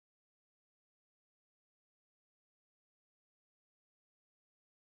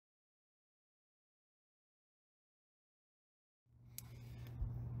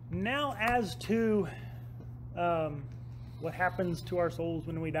Now, as to what happens to our souls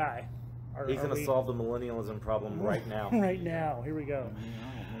when we die. He's going to solve the millennialism problem right now. Right now. Here we go.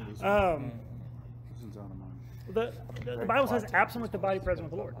 The Bible says, absent with the body, present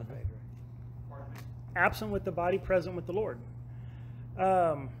with the Lord. Absent with the body, present with the Lord.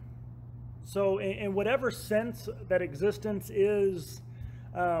 So in whatever sense that existence is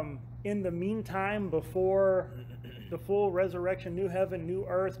in the meantime, before the full resurrection, new heaven, new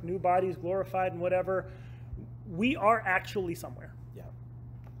earth, new bodies, glorified and whatever, we are actually somewhere.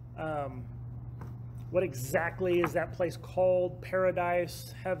 Yeah. What exactly is that place called?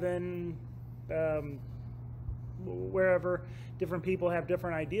 Paradise, heaven, wherever. Different people have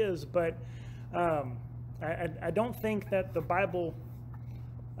different ideas, but I don't think that the Bible,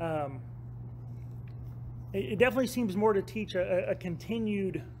 it definitely seems more to teach a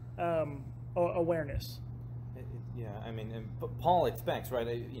continued awareness. Yeah, I mean, and Paul expects, right?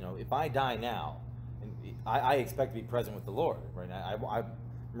 You know, if I die now, I expect to be present with the Lord, right? I'm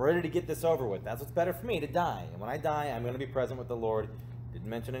ready to get this over with. That's what's better for me, to die. And when I die, I'm going to be present with the Lord. Didn't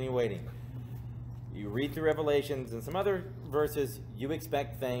mention any waiting. You read through Revelations and some other verses, you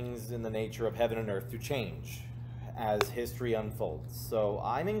expect things in the nature of heaven and earth to change as history unfolds. So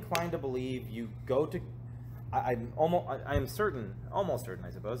I'm inclined to believe you go to, I'm certain, almost certain,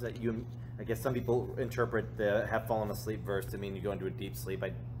 I suppose, that you, I guess some people interpret the have fallen asleep verse to mean you go into a deep sleep.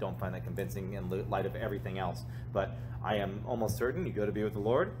 I don't find that convincing in light of everything else. But I am almost certain you go to be with the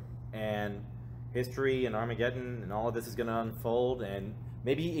Lord, and history and Armageddon and all of this is going to unfold, and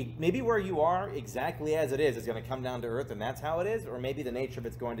maybe where you are exactly as it is going to come down to earth, and that's how it is, or maybe the nature of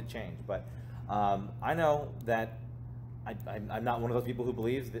it's going to change. But I know that I'm not one of those people who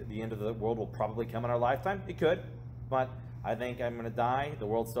believes that the end of the world will probably come in our lifetime. It could, but I think I'm going to die. The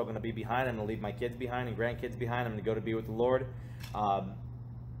world's still going to be behind. I'm going to leave my kids behind and grandkids behind. I'm going to go to be with the Lord.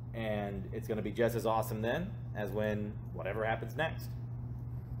 And it's going to be just as awesome then as when whatever happens next.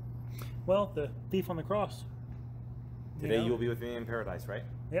 Well, the thief on the cross. Today you will be with me in paradise, right?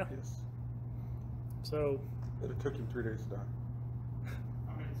 Yeah. Yes. So. But it took him 3 days to die.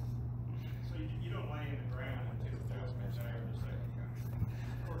 I mean, so you don't lay in the ground until the judgment day or the second coming.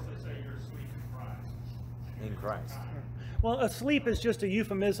 Of course, they say you're asleep in Christ. In Christ. Well, asleep is just a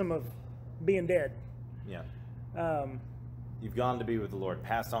euphemism of being dead. Yeah. You've gone to be with the Lord,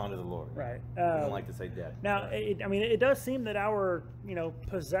 passed on to the Lord. Right. I don't like to say dead. Now, I mean, it does seem that our,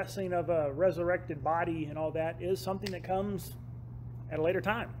 possessing of a resurrected body and all that is something that comes at a later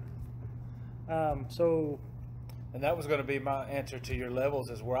time. And that was going to be my answer to your levels,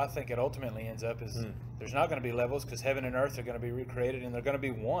 is where I think it ultimately ends up is there's not going to be levels, because heaven and earth are going to be recreated, and they're going to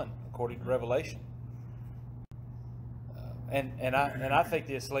be one, according to Revelation. And I think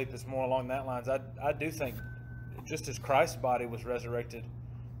the asleep is more along that lines. I do think, just as Christ's body was resurrected,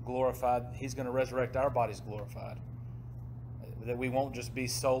 glorified, he's going to resurrect our bodies glorified. That we won't just be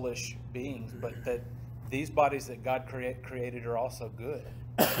soulish beings, but that these bodies that God created are also good.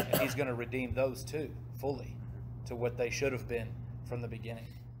 And he's going to redeem those too, fully, to what they should have been from the beginning.